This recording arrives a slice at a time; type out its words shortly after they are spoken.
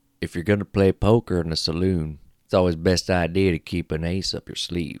if you're going to play poker in a saloon, it's always best idea to keep an ace up your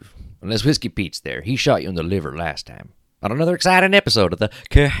sleeve. Unless Whiskey Pete's there. He shot you in the liver last time. On another exciting episode of the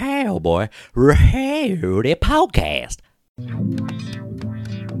Cowboy Rowdy Podcast.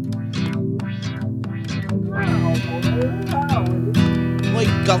 Wait,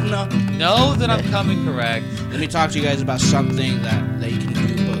 Governor, Know that I'm coming correct. let me talk to you guys about something that you can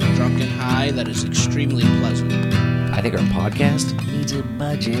do both drunk and high that is extremely pleasant. I think our podcast needs a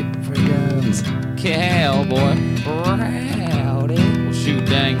budget for guns. Cowboy Rowdy. Well, shoot,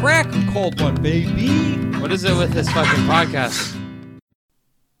 dang. Crack a cold one, baby. What is it with this fucking podcast?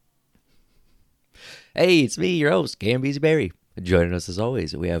 Hey, it's me, your host, Cam Beasley. Joining us as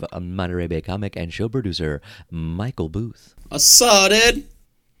always, we have a Monterey Bay comic and show producer, Michael Booth. I saw it.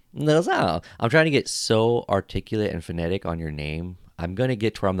 No, I'm trying to get so articulate and phonetic on your name. I'm going to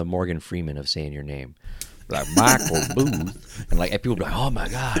get to where I'm the Morgan Freeman of saying your name. Like Michael Booth. And like people be like, oh my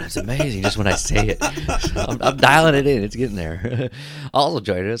God, it's amazing just when I say it. So I'm dialing it in. It's getting there. Also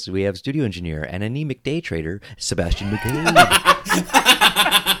joining us, we have studio engineer and anemic day trader, Sebastian McCabe.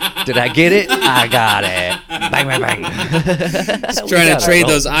 Did I get it? I got it. Bang, bang, bang. Just trying to trade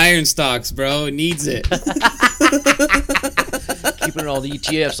those iron stocks, bro. It needs it. Keeping all the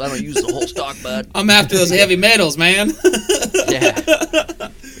ETFs. I don't use the whole stock, bud. I'm after those heavy metals, man. Yeah.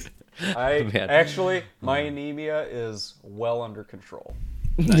 Actually, my anemia is well under control.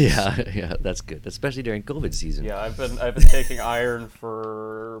 Yeah, that's good, especially during COVID season. Yeah, I've been taking iron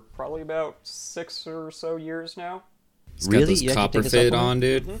for probably about 6 or so years now. It's Really? got those You actually copper take a fit supplement? on,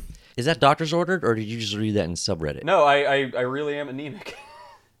 dude. Is that doctor's ordered, or did you just read that in subreddit? No, I really am anemic.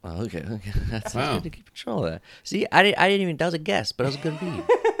 Oh, okay. That's Wow. good to keep control of that. See, I didn't even. That was a guess, but it was a good read.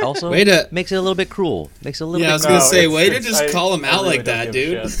 Also, Way to- makes it a little bit cruel. Makes it a little Yeah, I bit. was gonna No, say, it's- way to it's- just call him I out really like don't that,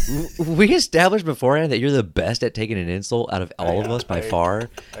 give a dude. shit. We established beforehand that you're the best at taking an insult out of all of us by far.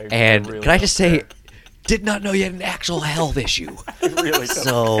 I And really can I don't just say, care. did not know you had an actual health issue. I really don't.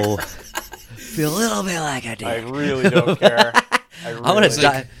 So feel a little bit like I did. I really don't care. I'm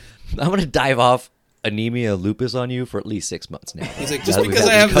gonna dive off anemia lupus on you for at least 6 months now. He's like, Now just that we've because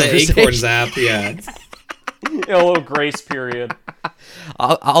had I this have the conversation. Acorns app, yeah. A little grace period.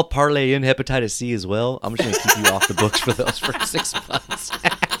 I'll parlay in hepatitis C as well. I'm just gonna keep you off the books for those for 6 months.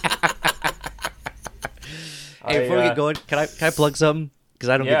 Hey, before we get going, can I plug something? Because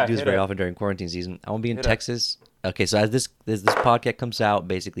I don't get Yeah, to do this hit very it. often during quarantine season. I won't be in Hit it. Texas. Okay, so as this podcast comes out,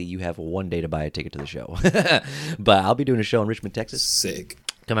 basically you have one day to buy a ticket to the show. But I'll be doing a show in Richmond, Texas. Sick.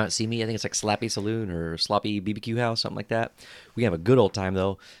 Come out and see me. I think it's like Slappy Saloon or Sloppy BBQ House, something like that. We have a good old time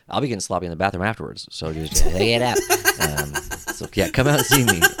though. I'll be getting sloppy in the bathroom afterwards, so just check it out. So yeah, come out and see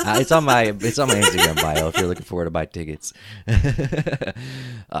me. It's on my Instagram bio if you're looking forward to buy tickets.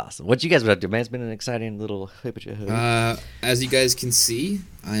 Awesome. What you guys been up to, man? It's been an exciting little. As you guys can see,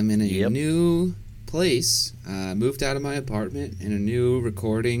 I'm in a Yep. new place. Moved out of my apartment in a new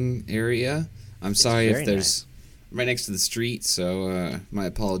recording area. I'm sorry very if there's right next to the street, so my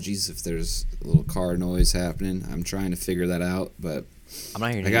apologies if there's a little car noise happening. I'm trying to figure that out, but I'm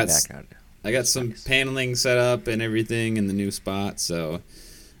not hearing I any got background. I got some paneling set up and everything in the new spot, so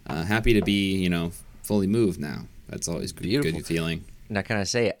happy to be, fully moved now. That's always good, Beautiful. good feeling. Now, can I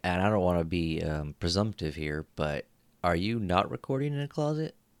say, and I don't want to be presumptive here, but are you not recording in a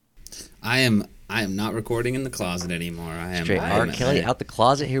closet? I am not recording in the closet anymore. I am Straight R. Kelly out the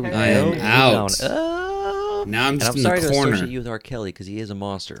closet. Here we go. I am Moving out. on. Oh. Now I'm And just I'm in sorry the to corner. associate you with R. Kelly because he is a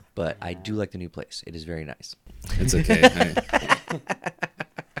monster, but I do like the new place. It is very nice. It's okay.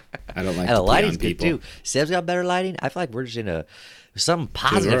 I don't like And to the pee lighting's on good people. too. Seb's got better lighting. I feel like we're just in a something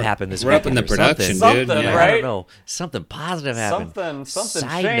positive we're- happened this we're week. up in the or production, something. dude. Something, Yeah. I right? don't know. Something positive happened. Something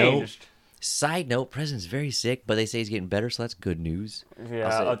changed. Side note, President's very sick, but they say he's getting better, so that's good news.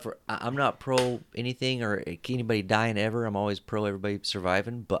 Yeah, I'm not pro anything or anybody dying ever. I'm always pro everybody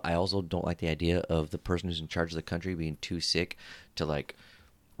surviving, but I also don't like the idea of the person who's in charge of the country being too sick to like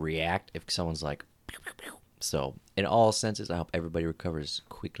react if someone's like pew, pew, pew. So in all senses, I hope everybody recovers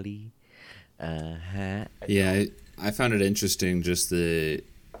quickly. Yeah, I found it interesting.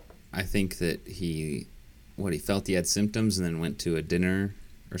 I think that he felt he had symptoms and then went to a dinner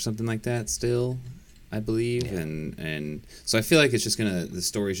or something like that. Still, I believe, Yeah. and so I feel like the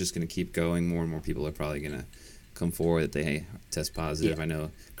story's just gonna keep going. More and more people are probably gonna come forward that they test positive. Yeah. I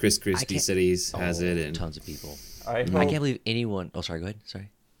know Chris Christie can't- said he has it, and tons of people. I I can't hope, believe anyone. Oh, sorry. Go ahead. Sorry.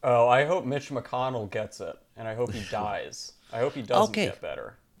 I hope Mitch McConnell gets it, and I hope he dies. I hope he doesn't Okay. get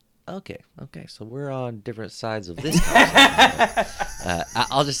better. Okay. So we're on different sides of this conversation.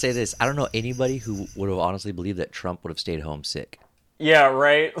 I'll just say this: I don't know anybody who would have honestly believed that Trump would have stayed home sick. Yeah,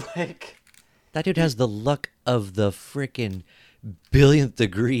 right. Like, That dude has the luck of the frickin' billionth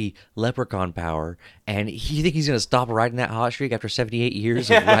degree leprechaun power, and you think he's gonna stop riding that hot streak after 78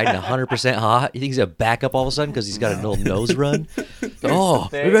 years of riding 100% hot? You think he's gonna back up all of a sudden because he's got a little nose run? Oh,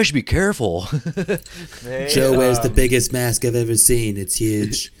 maybe I should be careful. Joe wears the biggest mask I've ever seen. It's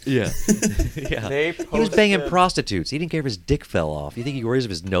huge. Yeah, yeah. They He was banging posted- prostitutes. He didn't care if his dick fell off. You think he worries if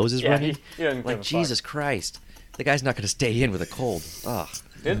his nose is Yeah, running? he doesn't give Like a Jesus Christ, the guy's not gonna stay in with a cold. Ugh.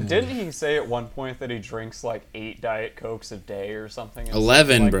 Didn't he say at one point that he drinks like 8 Diet Cokes a day or something?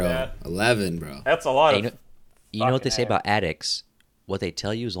 11, like bro. that? 11, bro. That's a lot Hey, of. you know what they say fucking about addicts? What they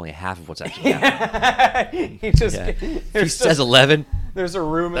tell you is only half of what's actually happening. He just. Yeah. He There's, says 11. there's a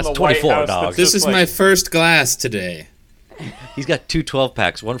room in That's the White 24, House. dog. That's This just is my like, first glass today. He's got two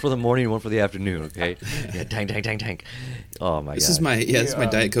 12-packs, one for the morning and one for the afternoon, okay? Yeah, dang, dang, dang, dang. Oh, my God. This is my this is my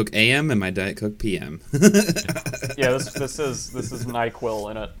Diet Coke AM and my Diet Coke PM. Yeah, this is NyQuil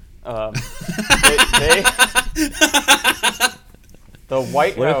in it. The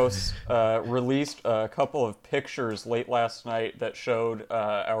White House released a couple of pictures late last night that showed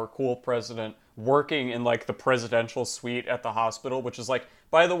our cool president working in like the presidential suite at the hospital, which is like,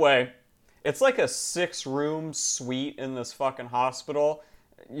 by the way, it's like a 6-room suite in this fucking hospital.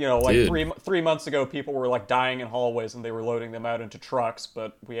 You know, like Dude. three months ago, people were like dying in hallways and they were loading them out into trucks,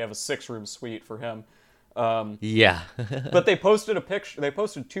 but we have a 6-room suite for him. Yeah. But they posted a picture. They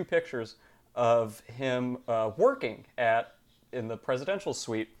posted 2 pictures of him working in the presidential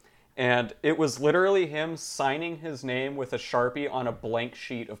suite, and it was literally him signing his name with a Sharpie on a blank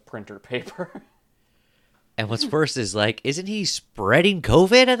sheet of printer paper. And what's worse is, like, isn't he spreading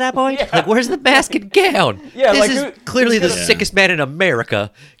COVID at that point? Like, where's the mask and gown? Yeah, this like, is clearly the sickest man in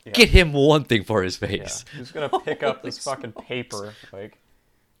America. Get him one thing for his face. Who's gonna pick up this fucking paper? Like,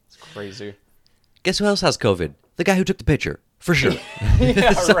 it's crazy. Guess who else has COVID? The guy who took the picture, for sure.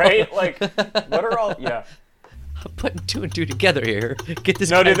 Yeah, right. Like, what are all? Yeah. I'm putting 2 and 2 together here. Get this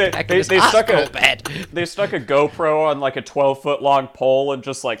No, guy dude, back they in his stuck hospital a bed. they stuck a GoPro on like a 12-foot long pole and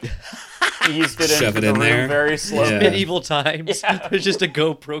just like eased it Shove into it the in room there. very slowly. Yeah. Medieval times. Yeah. There's just a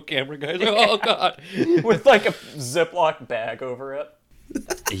GoPro camera guy. Like, oh, God. With like a Ziploc bag over it.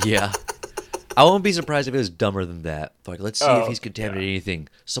 Yeah. I won't be surprised if it was dumber than that. Like, let's see if Oh, he's contaminated anything.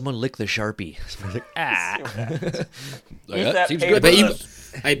 Someone lick the Sharpie. Someone's like, ah. Eat that seems paper. good.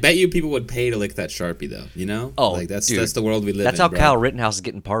 I bet you people would pay to lick that Sharpie though. You know? Oh, like that's dude. the world we live That's in. how bro. Kyle Rittenhouse is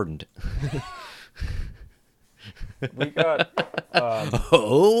getting pardoned. We got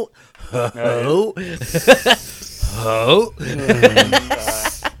Oh, oh, oh.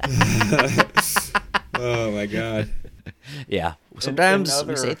 Oh my god. Yeah. Sometimes we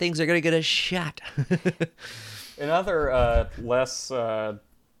another- say things are gonna get a shot. in other less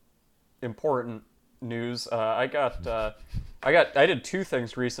important news. I did 2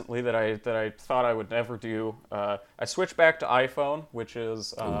 things recently that I thought I would never do. I switched back to iPhone, which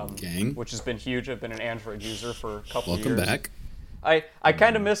is gang. which has been huge. I've been an Android user for a couple Welcome years. back. I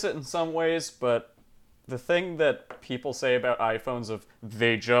kind of miss it in some ways, but the thing that people say about iPhones of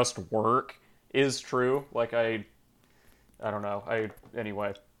they just work is true. Like I don't know.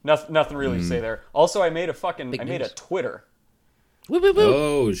 Anyway, nothing really to say there. Also, I made a news. Twitter. Woo, woo, woo.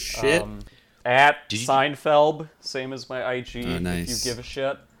 Oh shit. At Did you- Seinfeld, same as my IG. Oh, nice. If you give a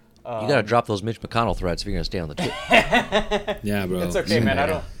shit. You gotta drop those Mitch McConnell threats if you're gonna stay on the Twit. Yeah, bro. It's okay, man.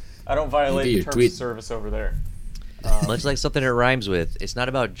 I don't violate Get the your terms tweet. of service over there. Much like something it rhymes with. It's not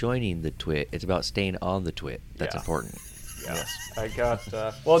about joining the Twit. It's about staying on the Twit. That's Yeah. important. Yes, I got.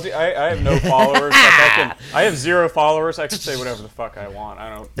 Well, I have no followers. Like I have 0 followers. I can say whatever the fuck I want.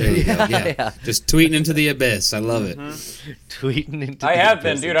 I don't. There you go. Yeah. Yeah. Just tweeting into the abyss. I love it. Tweeting into I the have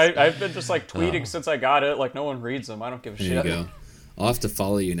been, business. dude. I've been just like tweeting since I got it. Like no one reads them. I don't give a There shit. you go. I'll have to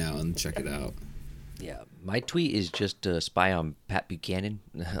follow you now and check it out. Yeah, my tweet is just to spy on Pat Buchanan.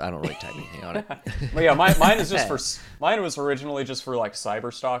 I don't really type anything on it. But yeah, mine is just for. Mine was originally just for like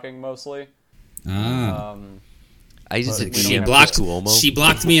cyber stalking mostly. Ah. I use it we to don't She have blocked. Cuomo. She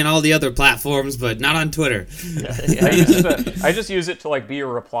blocked me on all the other platforms, but not on Twitter. I just use it to like be a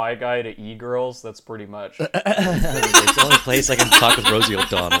reply guy to e-girls. That's pretty much. Yeah, It's the only place I can talk with Rosie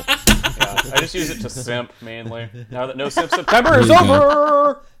O'Donnell. I just use it to simp mainly. Now that No Simp September is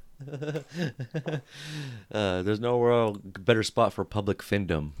over. There's no better spot for public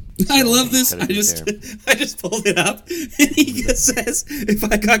findom. I love this. gotta I be just there. I just pulled it up, and he just says, "If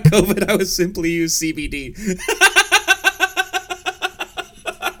I got COVID, I would simply use CBD."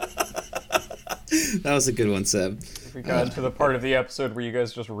 That was a good one, Seb. We got to the part of the episode where you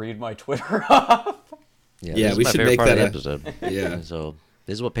guys just read my Twitter off. Yeah, Yeah, this is we my should favorite make part of that the episode. Yeah. So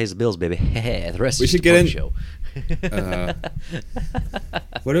this is what pays the bills, baby. The rest We is should just get a in. show.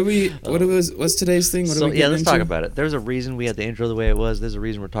 What's today's thing? What are we let's getting talk into? about it. There's a reason we had the intro the way it was. There's a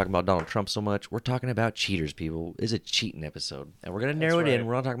reason we're talking about Donald Trump so much. We're talking about cheaters, people. It's a cheating episode, and we're gonna narrow it in. right.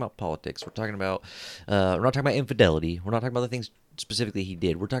 We're not talking about politics. We're not talking about infidelity. We're not talking about the things specifically he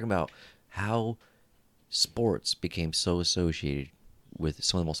did. We're talking about how sports became so associated with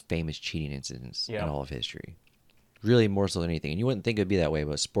some of the most famous cheating incidents in all of history. Really, more so than anything. And you wouldn't think it'd be that way,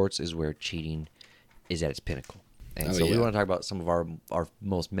 but sports is where cheating is at its pinnacle. And so we want to talk about some of our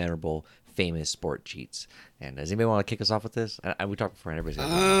most memorable, famous sport cheats. And does anybody want to kick us off with this? We talked before, and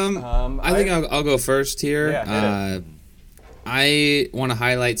everybody's I think I'll go first here. Yeah, I want to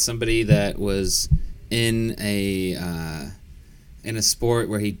highlight somebody that was in a sport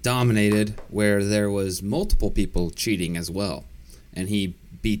where he dominated, where there was multiple people cheating as well, and he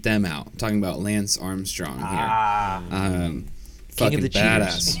beat them out. I'm talking about Lance Armstrong here. Fucking of the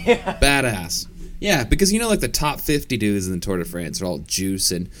badass. Badass. Yeah, because like the top 50 dudes in the Tour de France are all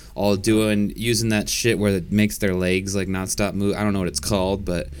juice and all using that shit where it makes their legs like not stop move. I don't know what it's called,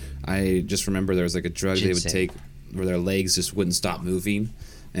 but I just remember there was like a drug they would take where their legs just wouldn't stop moving,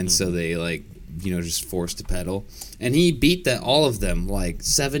 and so they just forced to pedal. And he beat all of them like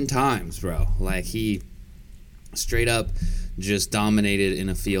 7 times, bro. Like he straight up just dominated in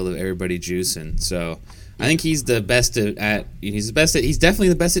a field of everybody juicing. So I think he's the best he's definitely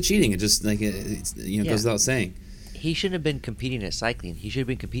the best at cheating. It just like goes without saying. He shouldn't have been competing at cycling. He should have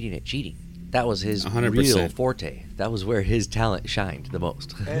been competing at cheating. That was his 100%. real forte. That was where his talent shined the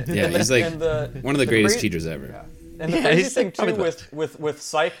most. He's like one of the greatest cheaters ever. Yeah. And the crazy thing too with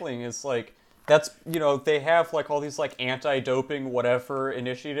cycling is like that's they have like all these like anti-doping whatever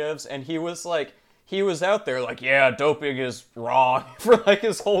initiatives, and he was out there like, yeah, doping is wrong for like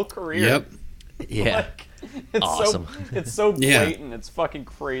his whole career. Yep. Yeah. Like, it's awesome. It's so blatant. It's fucking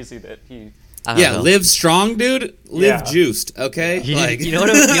crazy that he. Live strong, dude. Live juiced. Okay. You know what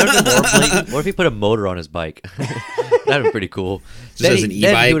would be more blatant? What if he put a motor on his bike? That'd be pretty cool. Just as an then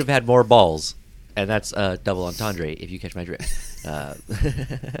e-bike? he would have had more balls, and that's double entendre. If you catch my drift.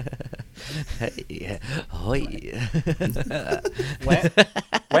 Yeah. Oh, yeah.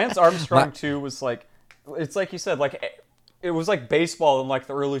 Lance Armstrong too was like, it's like you said, like it was like baseball in like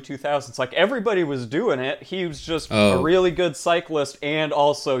the early 2000s. Like everybody was doing it. He was just a really good cyclist and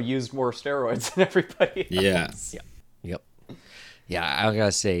also used more steroids than everybody else. Yep. Yeah, I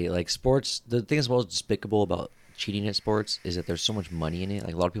gotta say, like sports, the thing that's most despicable about cheating at sports is that there's so much money in it.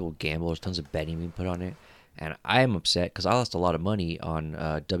 Like a lot of people gamble. There's tons of betting being put on it. And I am upset because I lost a lot of money on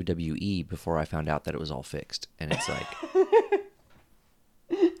WWE before I found out that it was all fixed. And it's like,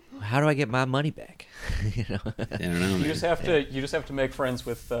 how do I get my money back? I don't know, man. You just have to make friends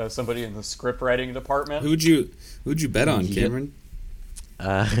with somebody in the script writing department. Who'd you bet on, Cameron?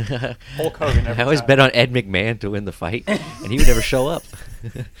 Hulk Hogan. I always bet on Ed McMahon to win the fight, and he would never show up.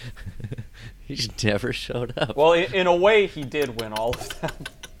 He just never showed up. Well, in a way, he did win all of them.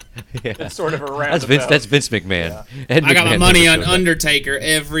 Yeah. It's sort of a roundabout. That's Vince McMahon. Yeah. Ed I got my McMahon money never on showed up. Undertaker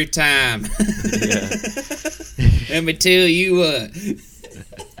every time. Yeah. Let me tell you what.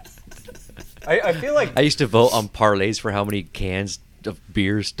 I feel like I used to vote on parlays for how many cans of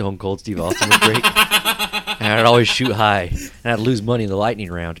beer Stone Cold Steve Austin would break. And I'd always shoot high. And I'd lose money in the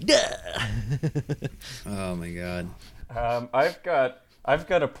lightning round. Oh my god. I've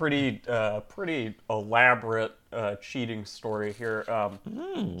got a pretty elaborate cheating story here.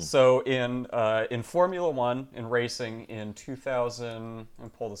 So in Formula One, in racing in 2000, let me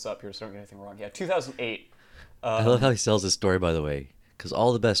pull this up here so I don't get anything wrong. Yeah, 2008. I love how he sells his story, by the way. Because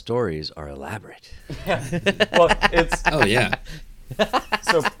all the best stories are elaborate. Well, it's Oh yeah.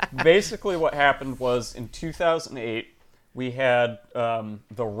 so basically what happened was in 2008 we had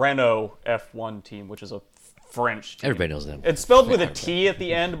the Renault F1 team, which is a French team. Everybody knows them. It's spelled with a T at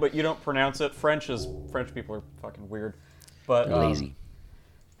the end, but you don't pronounce it. French people are fucking weird. But Lazy.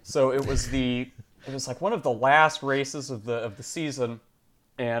 so it was like one of the last races of the season,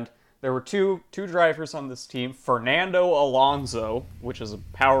 and there were two drivers on this team: Fernando Alonso, which is a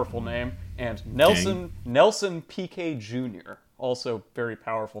powerful name, and Nelson Piquet Jr., also very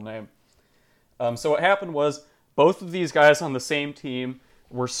powerful name. So what happened was both of these guys on the same team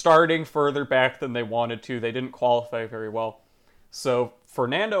were starting further back than they wanted to. They didn't qualify very well. So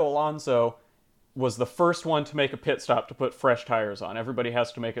Fernando Alonso was the first one to make a pit stop to put fresh tires on. Everybody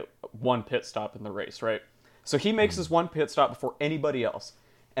has to make one pit stop in the race, right? So he makes his one pit stop before anybody else.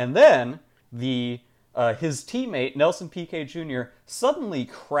 And then his teammate, Nelson Piquet Jr., suddenly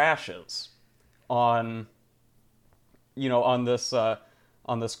crashes on this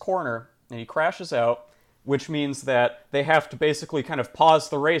corner, and he crashes out. which means that they have to basically kind of pause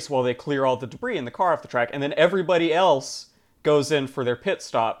the race while they clear all the debris in the car off the track, and then everybody else goes in for their pit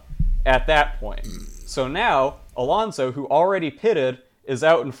stop at that point. So now, Alonso, who already pitted, is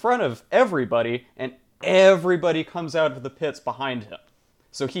out in front of everybody, and everybody comes out of the pits behind him.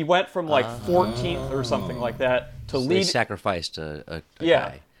 So he went from like 14th or something like that to So they lead. sacrificed a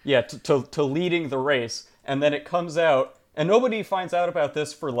Yeah, guy. to leading the race, and then it comes out, and nobody finds out about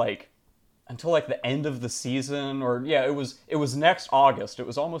this for like until like the end of the season, or it was next August. It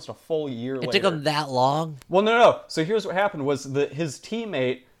was almost a full year later. It took him that long? Well, no. So here's what happened: was his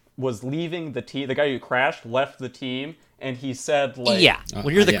teammate was leaving the team. The guy who crashed left the team, and he said like, Yeah,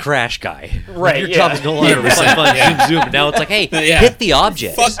 when you're the yeah. crash guy. Right, Your yeah. job is no longer to fun, zoom, zoom. And now it's like, hey, Yeah. hit the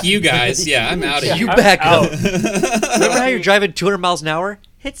object. Fuck you guys. Yeah, I'm out of You here. back out. up. Remember how you're driving 200 miles an hour?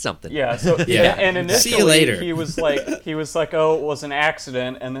 Hit something. Yeah, so Yeah. and See you initially later. he was like, oh, it was an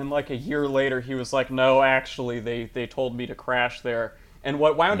accident, and then like a year later he was like, no, actually they told me to crash there. And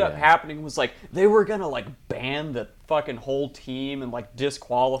what wound up happening was like they were gonna like ban the fucking whole team and like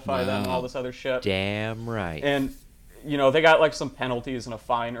disqualify them and all this other shit. Damn right. And they got like some penalties and a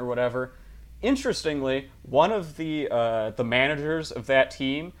fine or whatever. Interestingly, one of the managers of that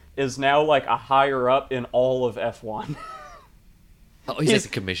team is now like a higher up in all of F1. Oh, he's like the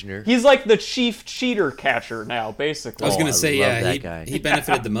commissioner. He's like the chief cheater catcher now, basically. I was Oh, gonna I say, love yeah, that guy. he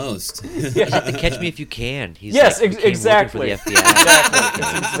benefited the most. He's like the catch me if you can. He's Yes, like, became working exactly. For the FBI. Exactly.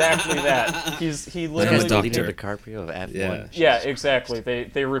 It's exactly that. He He's literally. like doctor. Leonardo DiCaprio of F1. Yeah. Yeah, exactly.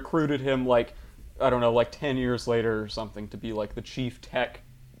 They recruited him like, I don't know, like 10 years later or something to be like the chief tech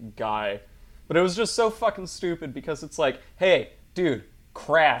guy. But it was just so fucking stupid because it's like, hey, dude,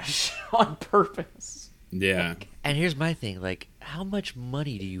 crash on purpose. Yeah. And here's my thing, like, how much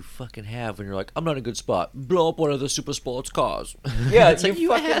money do you fucking have when you're like, I'm not in a good spot, blow up one of the super sports cars? Yeah, it's like, you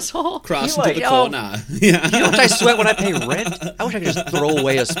fucking asshole. Cross You into the like- corner. Yeah. You know how much I sweat when I pay rent? I wish I could just throw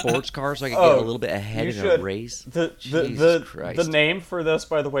away a sports car so I could get a little bit ahead you in should. a race. The Christ. name for this,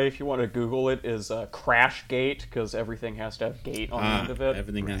 by the way, if you want to Google it, is Crashgate, because everything has to have gate on the end of it.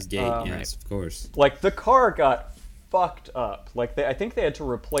 Everything has gate. Yes, of course. Like, the car got fucked up. Like, I think they had to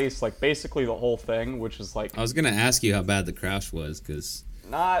replace, like, basically the whole thing, which is, like, I was gonna ask you how bad the crash was because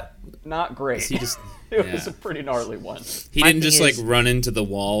not great. he just It yeah. was a pretty gnarly one. he My didn't thing just like is- run into the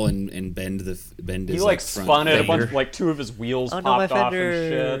wall and bend He, his like, front spun it, a fender. bunch of, like, two of his wheels Oh, no, my popped off and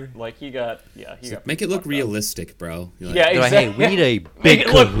fender. shit. Like, he got Make it look fucked up. realistic, bro. You're like, Yeah, They're like, exactly. hey, we need a big Make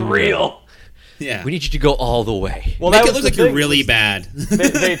it look kahuna. real. yeah. We need you to go all the way. Well, Make that it was look the like you're thing. really bad.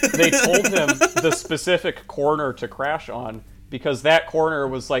 they told him the specific corner to crash on, because that corner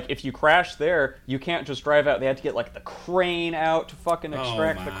was like, if you crash there, you can't just drive out. They had to get like the crane out to fucking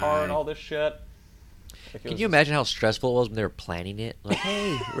extract the car and my. all this shit. Like, it Can was you imagine how stressful it was when they were planning it? Like,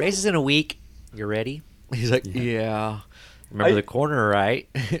 hey, race is in a week. You ready? He's like, yeah. Remember I- the corner, right?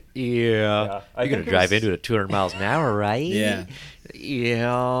 yeah. I You're going think to drive it was- into it at 200 miles an hour, right? Yeah.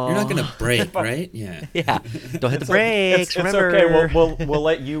 Yeah. You're not gonna break, right? Yeah. Yeah. Don't hit the brakes, It's remember. okay. We'll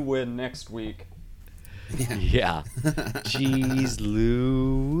let you win next week. Yeah. Jeez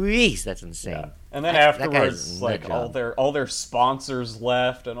Louise. That's insane. And then That guy's afterwards, a like nut job. all their sponsors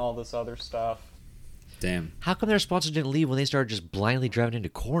left and all this other stuff. Damn. How come their sponsors didn't leave when they started just blindly driving into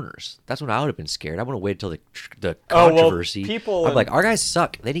corners? That's when I would have been scared. I want to wait until the Oh, well, controversy. people I'm in- like, our guys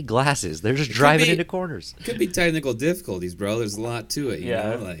suck. They need glasses. They're just driving be- into corners. Could be technical difficulties, bro. There's a lot to it. You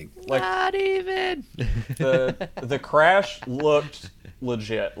Yeah. know? Like Not even. The crash looked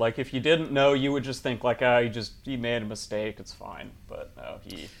legit. Like, if you didn't know, you would just think like, he made a mistake. It's fine. But no,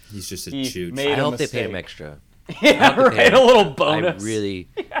 he's just a he chooch. made I a hope they mistake. paid him extra. Yeah, hope they right. paid A him. little bonus.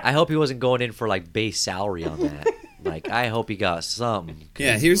 I hope he wasn't going in for like base salary on that. Like, I hope he got something.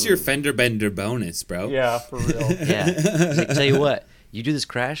 Yeah, here's your fender bender bonus, bro. Yeah, for real. Yeah. He's like, tell you what, you do this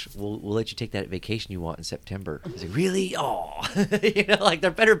crash, we'll let you take that vacation you want in September. He's like, really? Oh, like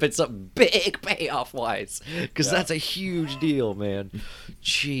there better been something big payoff wise, because that's a huge deal, man.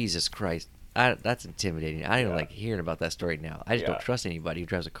 Jesus Christ, that's intimidating. I don't even like hearing about that story now. I just Yeah. don't trust anybody who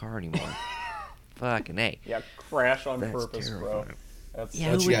drives a car anymore. Fucking A. Yeah, crash on That's purpose, bro. terrifying. That's,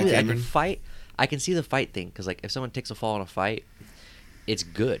 Yeah, What who you would got, do that? I can Cameron? fight. I can see the fight thing because, like, if someone takes a fall in a fight, it's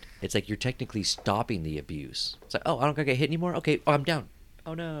good. It's like you're technically stopping the abuse. It's like, oh, I don't gotta get hit anymore. Okay, oh, I'm down.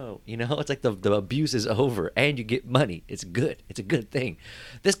 Oh no, it's like the abuse is over and you get money. It's good. It's a good thing.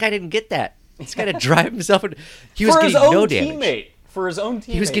 This guy didn't get that. This guy to drive himself. He was for his getting own no damage. teammate. For his own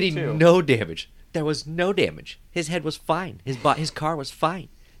teammate, He was getting too. no damage. There was no damage. His head was fine. His car was fine.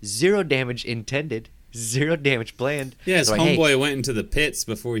 Zero damage intended. 0 damage planned. Yeah, his So like, hey, homeboy went into the pits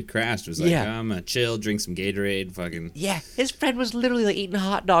before he crashed. Was like, Yeah. I'm gonna chill, drink some Gatorade, fucking. yeah, his friend was literally like eating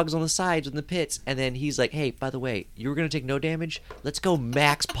hot dogs on the sides in the pits, and then he's like, "Hey, by the way, you were gonna take no damage. Let's go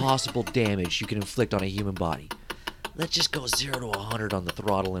max possible damage you can inflict on a human body. Let's just go 0 to 100 on the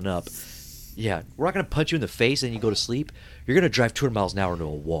throttle and up. Yeah, we're not gonna punch you in the face and you go to sleep. You're gonna drive 200 miles an hour into a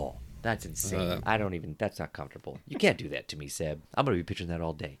wall. That's insane. I don't even. That's not comfortable. You can't do that to me, Seb. I'm gonna be picturing that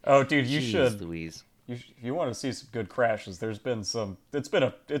all day. Oh, dude, you Jeez should. Louise. If you want to see some good crashes, there's been some. It's been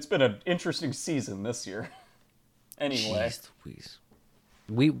an interesting season this year. Anyway, Jeez Louise.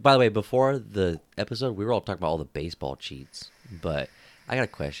 By the way, before the episode, we were all talking about all the baseball cheats, but I got a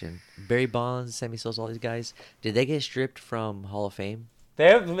question. Barry Bonds, Sammy Sosa, all these guys, did they get stripped from Hall of Fame? they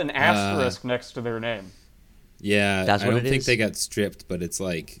have an asterisk next to their name. Yeah, That's I what don't it think is? they got stripped, but it's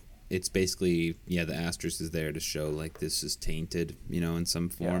like it's basically the asterisk is there to show like this is tainted, in some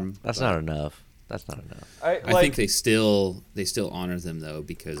form. That's But not enough. That's not enough. I think they still honor them though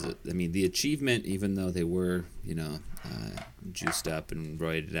because I mean the achievement, even though they were juiced up and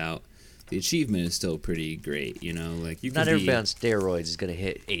roided out, the achievement is still pretty great. Like you Not can everybody be on steroids is gonna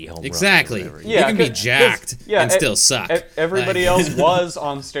hit 80 home runs. or exactly. whatever. You can be 'cause- jacked yeah, and still suck. Everybody Like- else was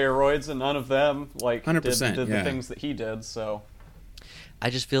on steroids, and none of them 100%, did the yeah. things that he did. So I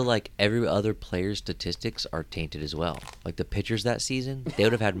just feel like every other player's statistics are tainted as well. Like the pitchers that season, they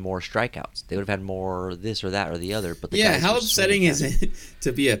would have had more strikeouts. They would have had more this or that or the other. But the Yeah, guys how were upsetting swinging is fast. it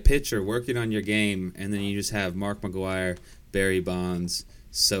to be a pitcher working on your game and then you just have Mark McGwire, Barry Bonds,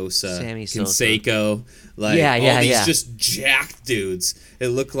 Sosa, Sammy Sosa. Canseco, like Yeah, all yeah, these yeah. just jacked dudes. It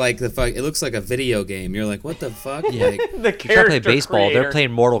looks like it looks like a video game. You're like, what the fuck? Yeah. Like, the You're trying to play character baseball. creator. They're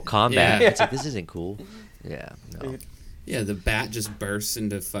playing Mortal Kombat. Yeah. It's like this isn't cool. Yeah, no. yeah, the bat just bursts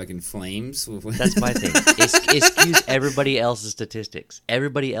into fucking flames. That's my thing. It skews everybody else's statistics.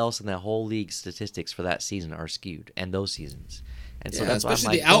 Everybody else in that whole league's statistics for that season are skewed, and those seasons. And so Yeah, that's why I'm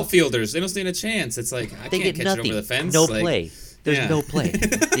especially like, the outfielders. They don't stand a chance. It's like I They can't get catch nothing. it over the fence. No like, play. There's yeah. no play.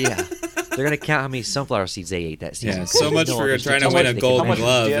 Yeah, they're gonna count how many sunflower seeds they ate that season. Yeah, so much No for other trying to statistics win a they can Golden measure.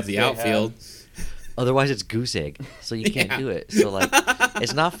 Glove dip at the they had. outfield. Otherwise, it's goose egg. So you can't Yeah. do it. So like,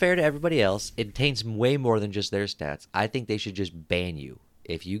 it's not fair to everybody else. It taints way more than just their stats. I think they should just ban you.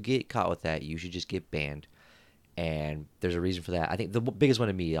 If you get caught with that, you should just get banned. And there's a reason for that. I think the biggest one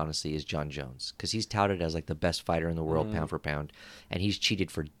to me, honestly, is John Jones because he's touted as like the best fighter in the world, pound for pound, and he's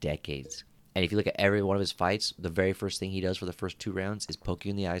cheated for decades. And if you look at every one of his fights, the very first thing he does for the first 2 rounds is poke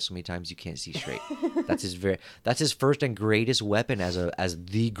you in the eye so many times you can't see straight. That's his first and greatest weapon as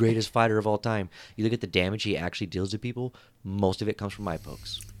the greatest fighter of all time. You look at the damage he actually deals to people, most of it comes from eye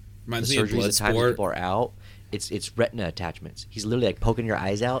pokes. Reminds The me of surgeries, the times when Bloodsport. people are out, it's retina attachments. He's literally like poking your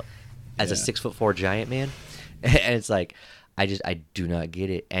eyes out as a Yeah. 6'4" giant man, and it's like I do not get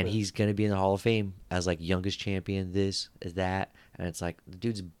it. And he's gonna be in the Hall of Fame as like youngest champion, this that, and it's like the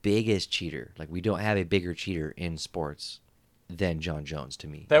dude's biggest cheater. Like we don't have a bigger cheater in sports than John Jones to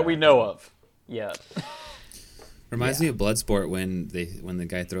me. that we know of. Yeah. Reminds me of Bloodsport when the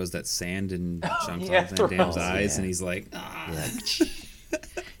guy throws that sand in Jean-Claude yeah, Van Damme's throws. eyes Yeah. and he's like, ah. Yeah.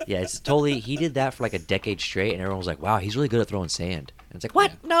 Yeah, it's totally. He did that for like a decade straight, and everyone was like, "Wow, he's really good at throwing sand." And it's like,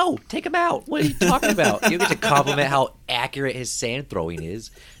 "What? Yeah. No, take him out. What are you talking about? You get to compliment how accurate his sand throwing is.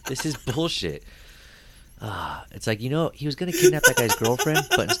 This is bullshit." It's like he was gonna kidnap that guy's girlfriend,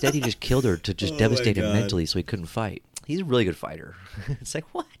 but instead he just killed her to just Oh devastate my him God. mentally, so he couldn't fight. He's a really good fighter. It's like,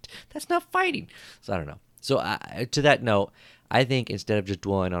 what? That's not fighting. So I don't know. So to that note, I think instead of just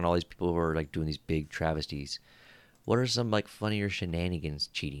dwelling on all these people who are like doing these big travesties, what are some like funnier shenanigans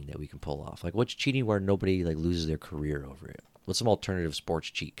cheating that we can pull off? Like what's cheating where nobody like loses their career over it? What's some alternative sports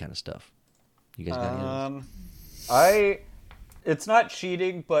cheat kind of stuff? You guys got any? It's not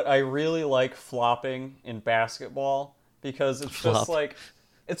cheating, but I really like flopping in basketball because it's Flop. just like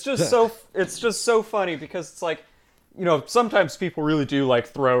it's just so funny because it's like sometimes people really do like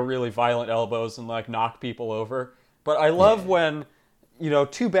throw really violent elbows and like knock people over, but I love when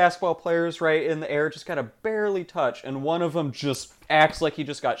 2 basketball players right in the air just kind of barely touch and one of them just acts like he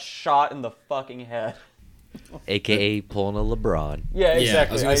just got shot in the fucking head. AKA pulling a LeBron. Yeah, Yeah,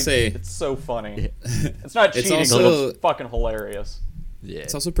 exactly. I was gonna say- it's so funny. It's not It's cheating, also- but it's fucking hilarious. Yeah.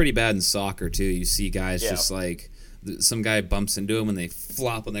 It's also pretty bad in soccer too. You see guys Yeah. just like some guy bumps into them and they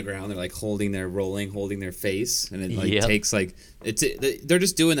flop on the ground. They're like holding their face, and it like Yep. takes like they're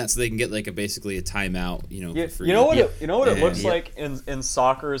just doing that so they can get like basically a timeout. Yeah, for free. you know what? Yeah. It looks Yeah. like in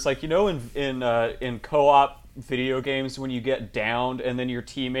soccer is like in co-op video games when you get downed and then your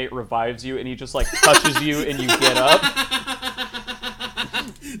teammate revives you and he just like touches you and you get up.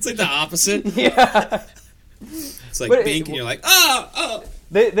 It's like the opposite. Yeah, It's like But Bink, and you're like, oh.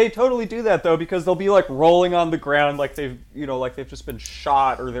 They totally do that though, because they'll be like rolling on the ground like they've just been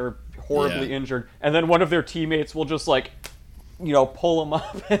shot or they're horribly injured, and then one of their teammates will just like pull them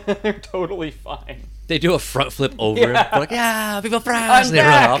up and they're totally fine. They do a front flip over him. They're like, yeah, people fries, and they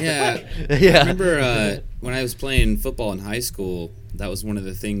back. run off. Yeah. Yeah. I remember when I was playing football in high school, that was one of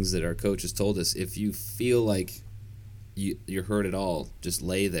the things that our coaches told us. If you feel like you're hurt at all, just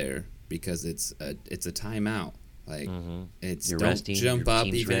lay there, because it's a timeout. Like it's You're don't resting, jump your up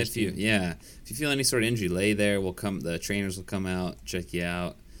team's even resting. if you feel any sort of injury, lay there. The trainers will come out, check you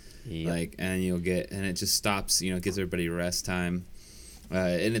out, Yep. and it just stops. Gives everybody rest time.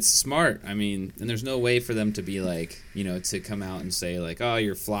 And it's smart. I mean, and there's no way for them to be like, to come out and say like, oh,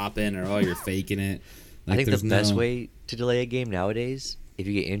 you're flopping or oh, you're faking it. I think the there's best no- way to delay a game nowadays, if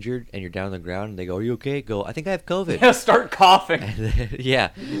you get injured and you're down on the ground and they go, "Are you okay?" Go, "I think I have COVID." Yeah, start coughing. Yeah,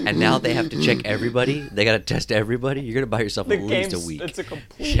 and now they have to check everybody. They got to test everybody. You're gonna buy yourself The at least a game's- week. it's a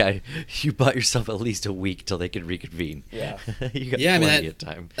complete- Yeah, you bought yourself at least a week till they can reconvene. Yeah. You got Yeah, I mean plenty of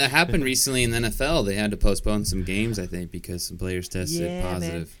time. that happened recently in the NFL. They had to postpone some games, I think, because some players tested Yeah, man.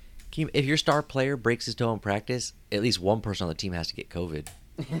 positive. If your star player breaks his toe in practice, at least one person on the team has to get COVID.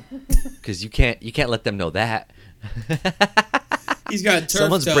 Because you can't let them know that. He's got turf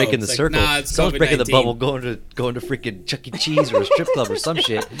Someone's toe. breaking the It's like, circle. Nah, it's Someone's breaking the COVID-19. bubble, going to freaking Chuck E. Cheese or a strip club or some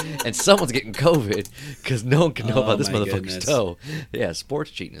shit, and someone's getting COVID because no one can know Oh, about this my motherfucker's goodness. toe. Yeah, sports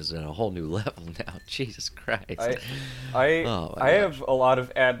cheating is at a whole new level now. Jesus Christ. I Oh, my have a lot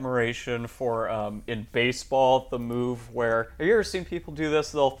of admiration for in baseball the move where, have you ever seen people do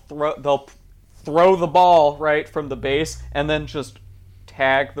this? They'll throw the ball right from the base and then just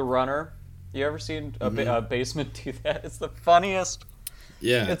tag the runner. You ever seen a baseman do that? It's the funniest.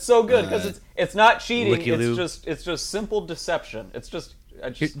 Yeah, It's so good because it's not cheating. Licky-loo. It's just simple deception. It's just.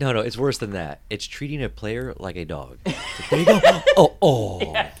 No, it's worse than that. It's treating a player like a dog. It's like, there you go.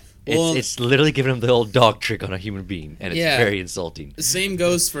 Oh. Well- It's literally giving him the old dog trick on a human being, and it's Yeah. very insulting. The same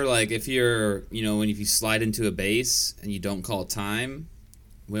goes for like if you're, if you slide into a base and you don't call time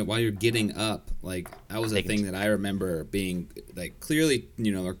while you're getting up. Like that was a thing that I remember being like clearly,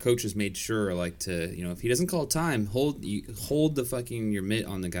 our coaches made sure like to, if he doesn't call time, hold the fucking your mitt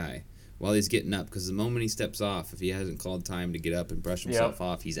on the guy while he's getting up, because the moment he steps off, if he hasn't called time to get up and brush himself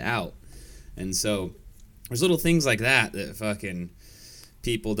off, he's out. And so there's little things like that fucking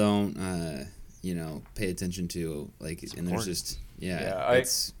people don't pay attention to, like, and there's just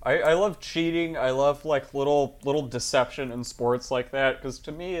I love cheating. I love like little deception in sports like that, because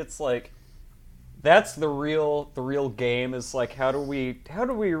to me it's like that's the real game, is like how do we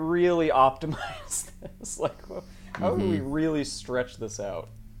really optimize this, like how do we really stretch this out?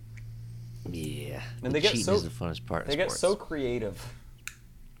 Yeah. And the they get cheating so- is the funnest part of They get sports. so creative.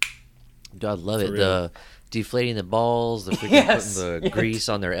 Dude, I love it. For The deflating the balls, the freaking Yes, putting the yes. grease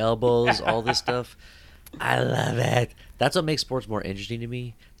on their elbows, all this stuff. I love it. That's what makes sports more interesting to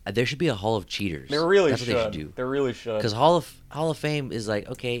me. There should be a Hall of Cheaters. They really That's should. what they should do. They really should. Because Hall of Fame is like,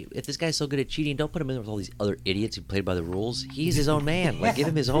 okay, if this guy's so good at cheating, don't put him in with all these other idiots who played by the rules. He's his own man. Like, give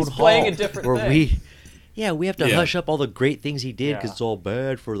him his own He's hall. playing a different where thing. we have to Yeah. hush up all the great things he did because Yeah. it's all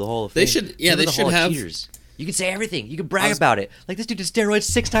bad for the Hall of Fame. They should- yeah, Give him they the should Hall of have- Cheaters. You can say everything. You can brag was- about it. Like, this dude did steroids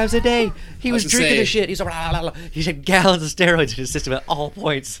 6 times a day. He was was gonna drinking say- the shit. He's like, he had gallons of steroids in his system at all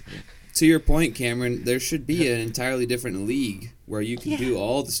points. To your point, Cameron, there should be an entirely different league where you can do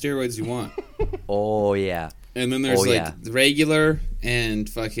all the steroids you want. Oh, yeah. And then there's Oh, like yeah. the regular and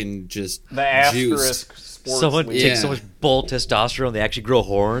fucking just The asterisk juiced. sports Someone league. takes so Yeah. much bull testosterone, they actually grow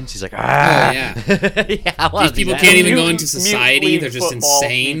horns. He's like, ah. Oh, yeah. Yeah, I wanna These do people that. can't even go Mutant- into society. Mutant They're League just football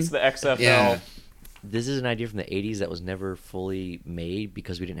insane. meets the XFL. Yeah. This is an idea from the 80s that was never fully made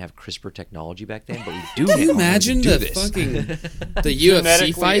because we didn't have CRISPR technology back then, but we do now. Can you and we imagine do the this. fucking the UFC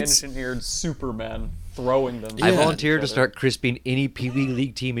Genetically fights? engineered Supermen throwing them. I Yeah. volunteer to start crisping any PB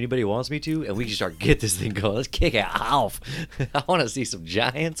League team anybody wants me to, and we can start get this thing going. Let's kick it off. I want to see some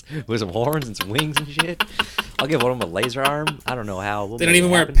giants with some horns and some wings and shit. I'll give one of them a laser arm. I don't know how. We'll They don't make even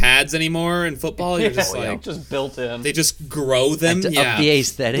it wear happen. pads anymore in football. You're just Yeah, like just built in. they just grow them. To Yeah. up the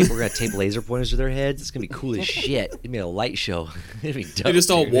aesthetic, we're gonna tape laser pointers to their heads. It's gonna be cool as shit. It'd be a light show. It'd be dope. They're just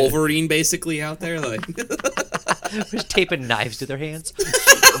all dude. Wolverine basically out there. Like We're just taping knives to their hands.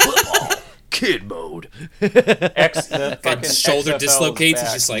 Football. Kid mode. The got fucking shoulder XFL is dislocates. It's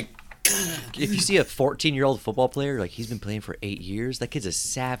back. just like If you see a 14-year-old football player, like he's been playing for 8 years, that kid's a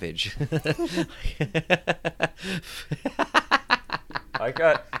savage. I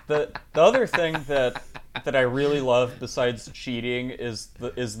got the other thing that that I really love besides cheating is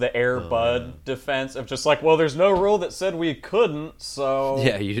the Air Bud defense of just like, well, there's no rule that said we couldn't, so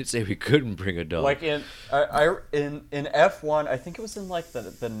Yeah, you did say we couldn't bring a dog. like in F1, I think it was in like the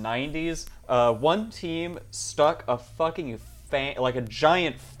 90s. One team stuck a fucking fan, like a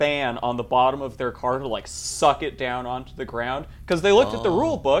giant fan, on the bottom of their car to like suck it down onto the ground because they looked at the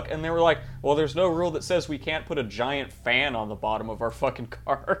rule book and they were like, well, there's no rule that says we can't put a giant fan on the bottom of our fucking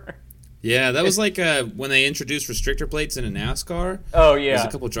car. Yeah, that was like when they introduced restrictor plates in a NASCAR. Oh There's yeah,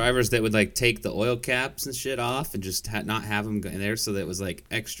 a couple drivers that would like take the oil caps and shit off and just not have them in there, so that it was like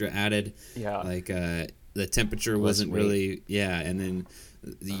extra added. Yeah. Like the temperature wasn't weight. really and then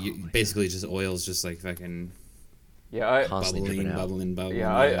basically just oil's just like fucking yeah. Constantly dripping out. bubbling.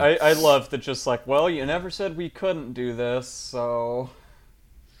 Yeah, I love that. Just like, well, you never said we couldn't do this, so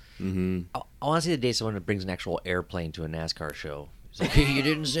I want to see the day someone brings an actual airplane to a NASCAR show. It's like, you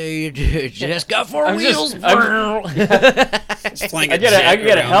didn't say you did. You just got 4 wheels. Just flying I a get jet I can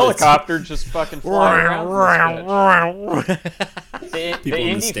get a around helicopter just fucking flying around. This bitch. People in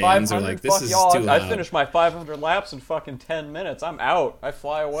the Indy stands are 500, like, this fuck is y'all. too I loud. finished my 500 laps in fucking 10 minutes. I'm out. I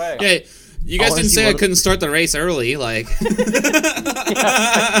fly away. Yeah, you guys wanna didn't see say I what- couldn't start the race early. Like, They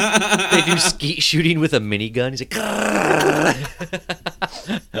do skeet shooting with a minigun. He's like,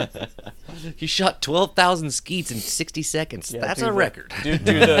 he shot 12,000 skeets in 60 seconds. Yeah, That's do a the- record. Do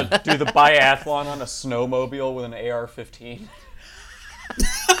the biathlon on a snowmobile with an AR-15.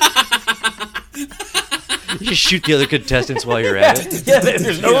 You just shoot the other contestants while you're at it. Yeah,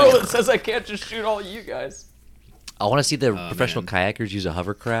 there's no rule that says I can't just shoot all you guys. I want to see the professional kayakers use a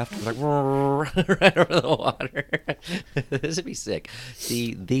hovercraft, like right over the water. This would be sick.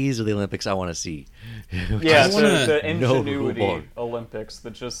 See, these are the Olympics I want to see. Yeah, wanna the know ingenuity rule book. Olympics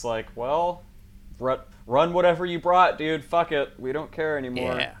that just like, well, run whatever you brought, dude. Fuck it, we don't care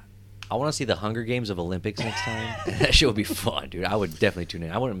anymore. Yeah. I want to see the Hunger Games of Olympics next time. That shit would be fun, dude. I would definitely tune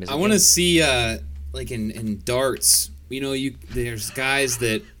in. I wouldn't miss. I want to see like in darts. You know, there's guys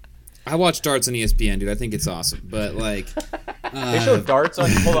that I watch darts on ESPN, dude. I think it's awesome, but like They showed darts on.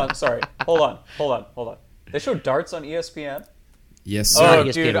 Hold on, sorry. Hold on. They showed darts on ESPN. yes, Not Oh,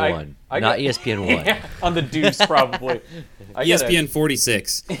 ESPN dude, I- 1. I Not got- ESPN 1. Yeah, on the Deuce probably. I get it. ESPN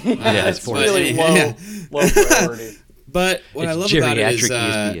 46. Yeah, It's it's really 46. low priority. But what I It's love about it geriatric is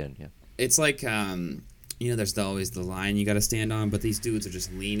ESPN. Yeah. it's like you know, there's always the line you got to stand on, but these dudes are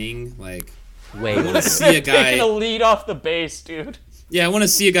just leaning like. Way I want to over. see a guy. Taking a lead off the base, dude. Yeah, I want to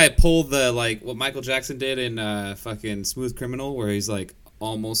see a guy pull the like what Michael Jackson did in fucking Smooth Criminal, where he's like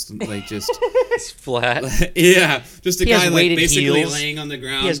almost like just It's flat. yeah, just a He has guy like weighted basically heels. laying on the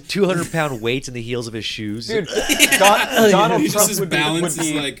ground. He has 200-pound weights in the heels of his shoes. Dude, Donald He's just Trump his would balance is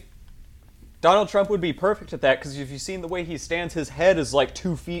be like Donald Trump would be perfect at that because if you've seen the way he stands, his head is like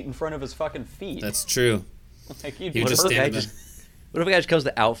 2 feet in front of his fucking feet. that's true. Like he'd He be would just perfect. stand guy there. What if a guy just comes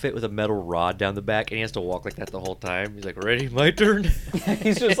to outfit with a metal rod down the back and he has to walk like that the whole time? He's like, ready? My turn?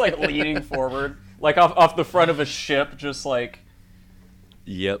 He's just like leaning forward, like off the front of a ship, just like.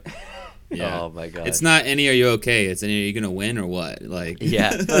 Yep. Yeah. Oh my god. It's not any are you okay? It's any are you gonna win or what? Like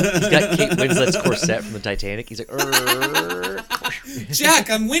Yeah. He's got Kate Winslet's corset from the Titanic. He's like, "Err." Jack,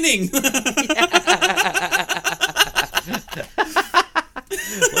 I'm winning.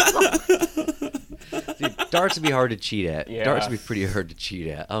 Dude, darts would be hard to cheat at. Yeah. Darts would be pretty hard to cheat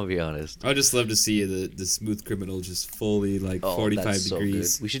at. I'll be honest. I'd just love to see the Smooth Criminal just fully like Oh, 45 that's so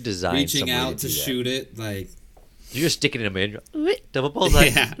degrees. good. We should design Reaching some way out to do that. shoot it, like You're just sticking him in. Double bullseye.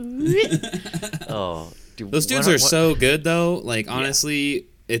 Yeah. Oh, dude, those dudes why are not- so good though. Like honestly,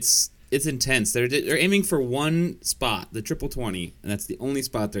 it's intense. They're aiming for one spot, the triple 20, and that's the only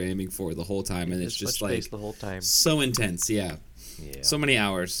spot they're aiming for the whole time, and it's This just much like space the whole time. so intense. Yeah, Yeah. so many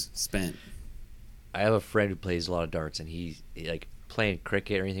hours spent. I have a friend who plays a lot of darts, and he like playing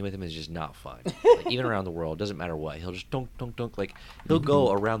cricket or anything with him is just not fun. Like, even around the world, doesn't matter what. He'll just dunk, dunk, dunk. Like he'll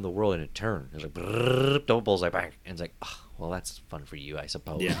go around the world in a turn. It's like brrr, double bullseye, bang, and it's like, oh, well, that's fun for you, I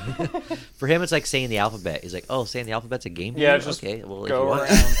suppose. Yeah. For him, it's like saying the alphabet. He's like, oh, saying the alphabet's a game. Yeah, for you? just okay. Well, if go you want, around.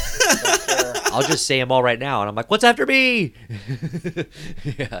 That's fair. I'll just say them all right now, and I'm like, what's after me?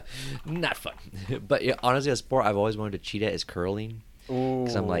 Yeah, not fun. But yeah, honestly, a sport I've always wanted to cheat at is curling.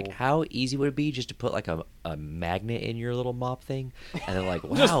 Because I'm like, Ooh. how easy would it be just to put like a magnet in your little mop thing, and then like,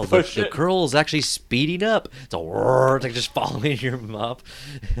 Just wow, push the it. curl is actually speeding up. It's a whirr, it's like just following your mop.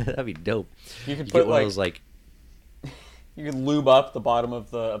 That'd be dope. You could Get put one of like those like, you could lube up the bottom of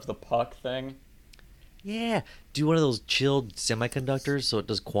the puck thing. Yeah, do one of those chilled semiconductors so it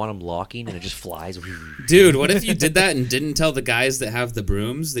does quantum locking and it just flies. Dude, what if you did that and didn't tell the guys that have the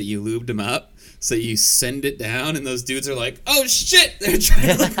brooms that you lubed them up? So you send it down, and those dudes are like, "Oh shit!" They're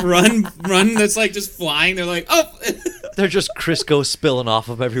trying to like run. That's like just flying. They're like, "Oh!" They're just Crisco spilling off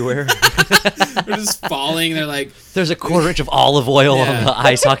them everywhere. They're just falling. They're like, There's a quarter inch of olive oil Yeah. on the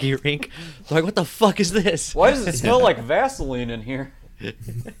ice hockey rink. They're like, what the fuck is this? Why does it smell like Vaseline in here?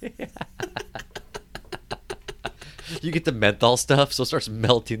 You get the menthol stuff, so it starts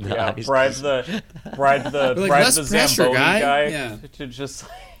melting the Yeah, ice. bribe the less pressure, Zamboni guy Yeah. to just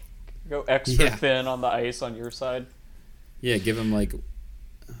like, go extra Yeah. thin on the ice on your side. yeah, give them like,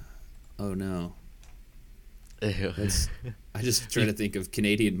 oh no. Ew. I just try to think of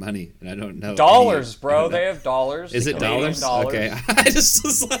Canadian money, and I don't know. Dollars, I bro. don't know. They have dollars. Is it Canadian dollars? Okay, I just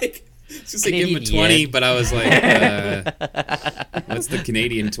was like, just say give him a Canadian 20, yen. but I was like, what's the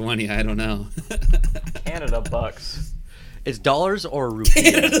Canadian 20? I don't know. Canada bucks. It's dollars or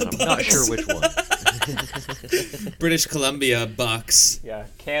rupees. I'm not sure which one. British Columbia bucks. Yeah,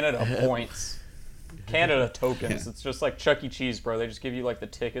 Canada points. Canada tokens. Yeah. It's just like Chuck E. Cheese, bro. They just give you like the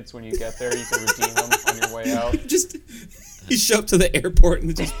tickets when you get there. You can redeem them on your way out. Just you show up to the airport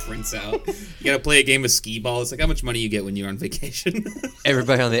and it just prints out. You gotta play a game of skee ball. It's like how much money you get when you're on vacation.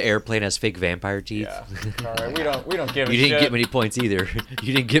 Everybody on the airplane has fake vampire teeth. Yeah. All right. We don't give a You didn't shit. get many points either.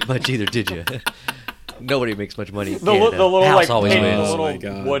 You didn't get much either, did you? Nobody makes much money in the, li- Canada. the little House like always pink, wins. the Oh my little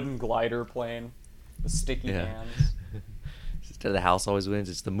God. wooden glider plane, the sticky Yeah. hands. Instead of the house always wins,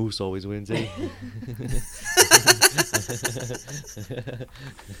 it's the moose always wins, eh?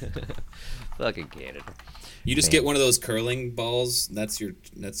 Fucking Canada. You just Man. get one of those curling balls. That's your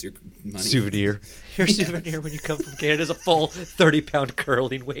money. Souvenir. Your souvenir when you come from Canada is a full 30-pound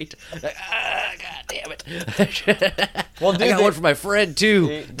curling weight. Like, God damn it. Well, dude, I got they- one for my friend,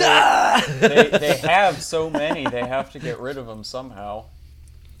 too. They have so many. They have to get rid of them somehow.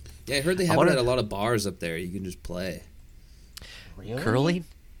 Yeah, I heard they have wonder- it at a lot of bars up there. You can just play. Really? Curling?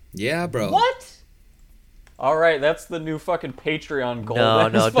 Yeah, bro. What? All right, that's the new fucking Patreon goal. No,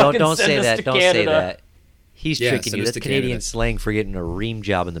 then, no, is fucking don't send say us that. to Don't say Canada. that. He's Yeah, tricking send you. us That's to Canadian Canada. slang for getting a ream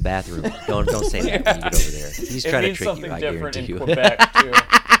job in the bathroom. Don't say that when you get over there. He's It trying to means trick something you, I different guarantee in you. Quebec too.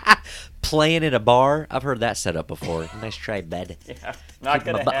 Playing at a bar, I've heard that set up before. Nice try, bud. Yeah, not Keep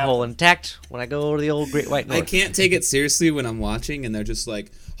my gonna butthole happen. intact when I go to the old Great White North. I can't take it seriously when I'm watching and they're just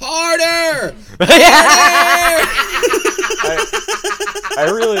like, harder! I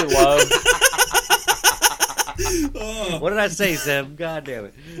really love. What did I say, Sam? God damn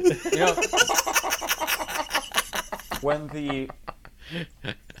it. You know,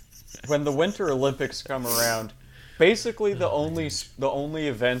 when the Winter Olympics come around, basically the only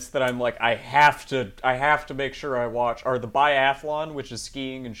events that I'm like I have to make sure I watch are the biathlon, which is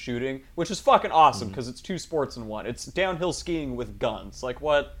skiing and shooting, which is fucking awesome because it's two sports in one. It's downhill skiing with guns. Like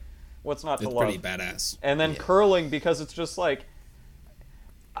what's not to It's love? pretty badass. And then curling, because it's just like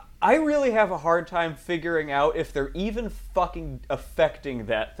I really have a hard time figuring out if they're even fucking affecting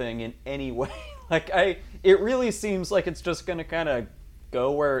that thing in any way. It really seems like it's just gonna kind of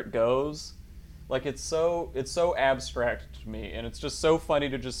go where it goes. Like it's so abstract to me, and it's just so funny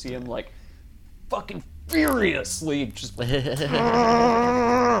to just see him like fucking furiously just.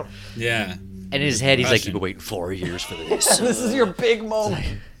 Yeah. And in his head, he's like, Russian. you've been waiting 4 years for this. This is your big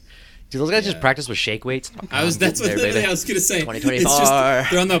moment. Do those guys just practice with shake weights? That's what There, literally baby. I was gonna say. 2024. It's just,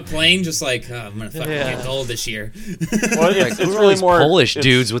 they're on the plane, just like, oh, I'm gonna fucking get gold this year. Well, Like, it's who are all really these more Polish it's-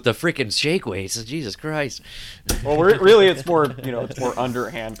 dudes with the freaking shake weights? Jesus Christ. Well, really, it's more it's more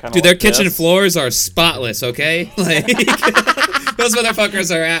underhand kind of. Dude, their kitchen floors are spotless, okay? Like, those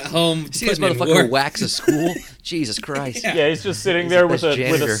motherfuckers are at home. See this putting in motherfucker work. wax a school? Jesus Christ. Yeah. Yeah, he's just sitting there the with a best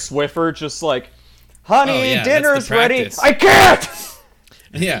janitor. Swiffer, just like, honey, Oh, yeah, that's dinner's the ready. practice. I can't.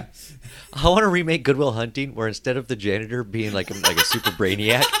 Yeah. I want to remake Goodwill Hunting, where instead of the janitor being like a super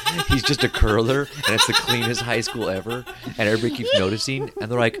brainiac, he's just a curler, and it's the cleanest high school ever. And everybody keeps noticing, and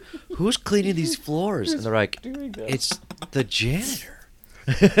they're like, "Who's cleaning these floors?" And they're like, doing this? "It's the janitor."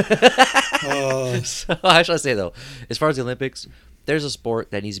 Oh. So how should I say though? As far as the Olympics, there's a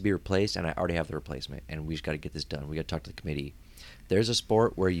sport that needs to be replaced, and I already have the replacement, and we just got to get this done. We got to talk to the committee. There's a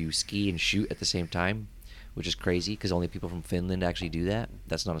sport where you ski and shoot at the same time, which is crazy because only people from Finland actually do that.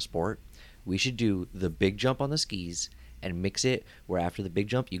 That's not a sport. We should do the big jump on the skis and mix it where after the big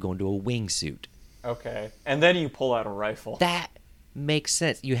jump you go into a wingsuit. Okay, and then you pull out a rifle. That makes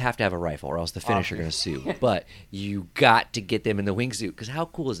sense. You have to have a rifle or else the Finnish are going to sue. But you got to get them in the wingsuit because how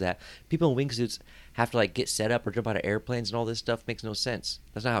cool is that? People in wingsuits have to like get set up or jump out of airplanes and all this stuff makes no sense.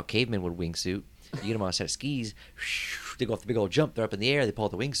 That's not how cavemen would wingsuit. You get them on a set of skis, they go off the big old jump, they're up in the air, they pull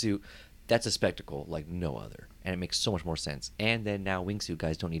out the wingsuit. that's a spectacle like no other, and it makes so much more sense. And then now wingsuit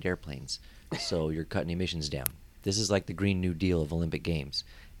guys don't need airplanes, so you're cutting emissions down. This is like the Green New Deal of Olympic Games,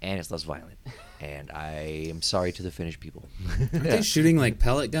 and it's less violent. And I am sorry to the Finnish people. Aren't they shooting like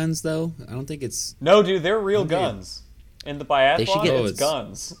pellet guns though? I don't think it's. No, dude, they're real guns. In the biathlon, They should get- it's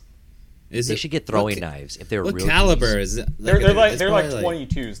guns. Is They it, should get throwing what, knives if they're What real. caliber Gs. is it? They're like it's probably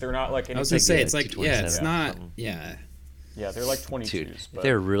 22s. They're not like I was anything. gonna say yeah, it's like 227 it's or not something. Yeah, they're like 22s. Dude, if but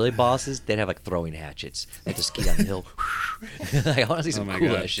they're really bosses, they'd have like throwing hatchets. They have to ski down the hill. Like, honestly, some my cool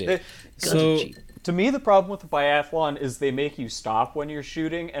God. ass shit. They- Guns So- are cheap. to me, the problem with the biathlon is they make you stop when you're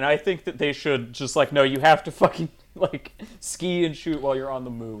shooting, and I think that they should just like, no, you have to fucking like ski and shoot while you're on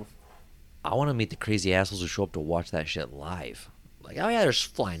the move. I want to meet the crazy assholes who show up to watch that shit live. Like, oh yeah, they're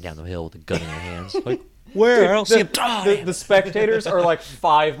just flying down the hill with a gun in their hands. Like, where? I don't see them. The spectators are like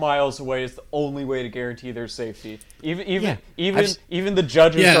 5 miles away. Is the only way to guarantee their safety. Yeah, Even the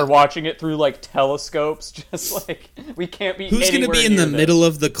judges Yeah. are watching it through like telescopes. Just like we can't be. Who's going to be in the middle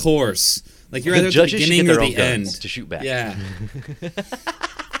of the course? Like you're The either at the judges should beginning get or their the own guns end to shoot back. Yeah.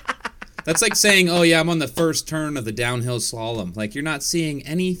 That's like saying, "Oh yeah, I'm on the first turn of the downhill slalom." Like you're not seeing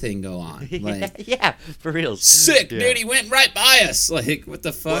anything go on. Like Yeah, for real. sick, Yeah. dude. He went right by us. Like what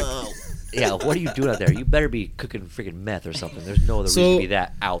the fuck? Yeah, what are you doing out there? You better be cooking freaking meth or something. There's no other reason So, to be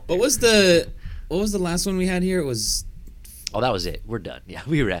that out there. What was the last one we had here? It was Oh, that was it. We're done. Yeah,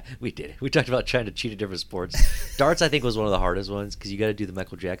 we did it. We talked about trying to cheat at different sports. Darts, I think, was one of the hardest ones because you got to do the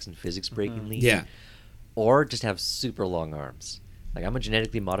Michael Jackson physics breaking lead. yeah. Or just have super long arms. Like, I'm gonna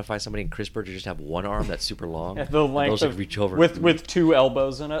genetically modify somebody in CRISPR to just have one arm that's super long. the and length those that of reach over with 2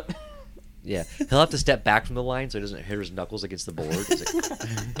 elbows in it. Yeah, he'll have to step back from the line so he doesn't hit his knuckles against the board. It's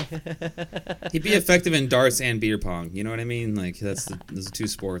like- He'd be effective in darts and beer pong. You know what I mean? Like those are 2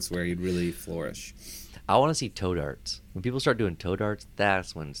 sports where he'd really flourish. I want to see toe darts. When people start doing toe darts,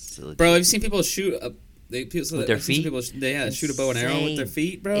 that's when it's legit. Bro, have you seen people shoot a with their feet? People, shoot a bow and arrow with their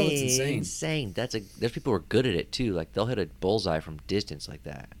feet, bro. It's insane. Insane. There's people who are good at it too. Like they'll hit a bullseye from distance like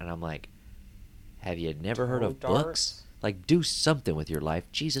that, and I'm like, have you never heard of Toe books? darts? Like, do something with your life,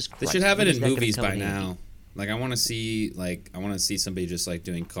 Jesus They Christ. should have it When is in that gonna movies come by in handy? now. Like I want to see somebody just like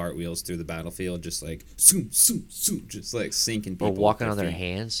doing cartwheels through the battlefield, just like just like sinking people. Or with walking on their feet.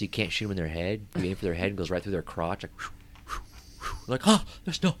 hands, so you can't shoot them in their head. You aim for their head and goes right through their crotch. Like, oh,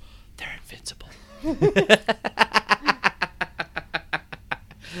 they're invincible.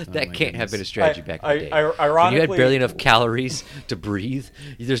 That my can't have been a goodness. strategy back in the day. when you had Ironically, barely enough calories to breathe,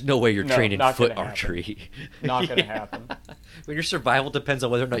 there's no way you're No, trained in not foot gonna happen. archery. not going to happen. When your survival depends on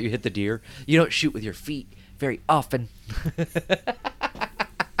whether or not you hit the deer, you don't shoot with your feet very often.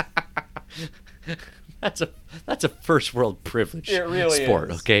 That's a first world privilege It really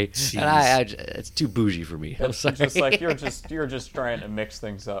sport, is. okay? Jeez. And it's too bougie for me. I'm It's sorry. just like you're just trying to mix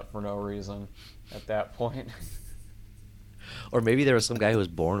things up for no reason at that point. Or maybe there was some guy who was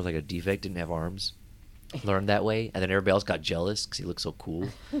born with like a defect, didn't have arms, learned that way, and then everybody else got jealous because he looked so cool.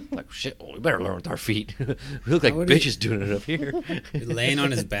 Like, shit, well, we better learn with our feet. We look like How would he- bitches doing it up here. Laying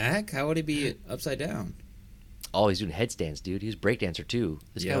on his back? How would he be upside down? Oh, he's doing headstands, dude. He was a breakdancer too.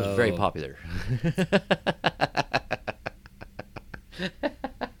 This guy was very Yo. popular.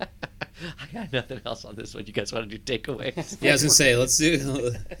 I got nothing else on this one. You guys want to do takeaways? Yeah, I was gonna say let's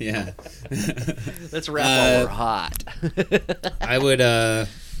do. Yeah, Let's wrap while we're hot. I would.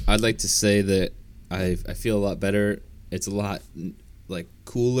 I'd like to say that I feel a lot better. It's a lot like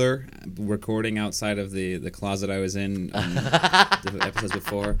cooler recording outside of the closet I was in the episodes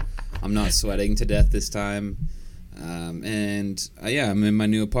before. I'm not sweating to death this time. And yeah, I'm in my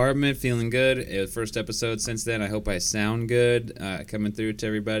new apartment, feeling good. First episode since then. I hope I sound good coming through to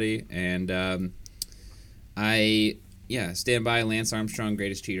everybody. And I stand by Lance Armstrong,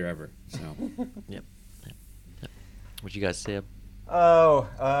 greatest cheater ever. So Yep. What you guys say? Oh,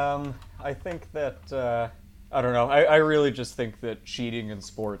 I think that I don't know. I really just think that cheating in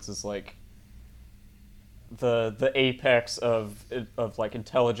sports is like the apex of like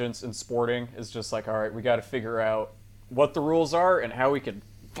intelligence in sporting is just like, all right, we got to figure out what the rules are and how we can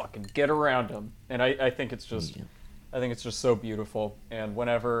fucking get around them. And I think it's just I think it's just so beautiful. And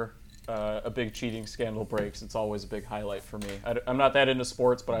whenever a big cheating scandal breaks, it's always a big highlight for me. I'm not that into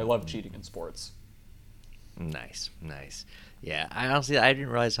sports, but I love cheating in sports. Nice. Yeah, I didn't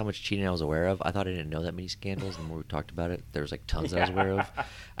realize how much cheating I was aware of. I thought I didn't know that many scandals. The more we talked about it, there was like tons that I was aware of,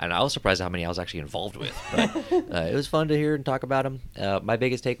 and I was surprised how many I was actually involved with. But it was fun to hear and talk about them. My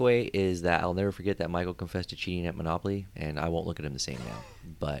biggest takeaway is that I'll never forget that Michael confessed to cheating at Monopoly, and I won't look at him the same now.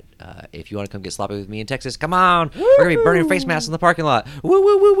 But if you want to come get sloppy with me in Texas, come on. We're gonna be burning face masks in the parking lot. Woo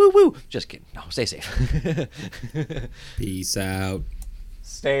woo woo woo woo. Just kidding. No, stay safe. peace out.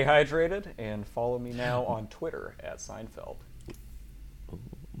 Stay hydrated, and follow me now on Twitter at Seinfeld.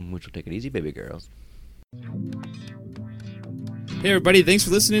 Which will take it easy, baby girls. Hey everybody, thanks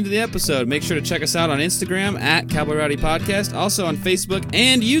for listening to the episode. Make sure to check us out on Instagram at Cowboy Rowdy Podcast, also on Facebook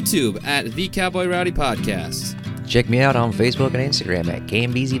and YouTube at The Cowboy Rowdy Podcast. Check me out on Facebook and Instagram at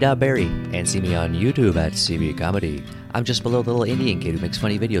KMBZ.Berry and see me on YouTube at CB Comedy. I'm just below the little Indian kid who makes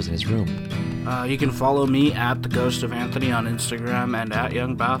funny videos in his room. You can follow me at The Ghost of Anthony on Instagram and at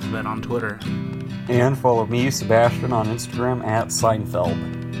Young Baphomet on Twitter. And follow me, Sebastian, on Instagram at Seinfeld.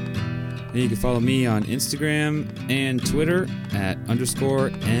 And you can follow me on Instagram and Twitter at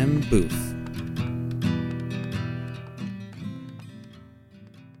 _mbooth.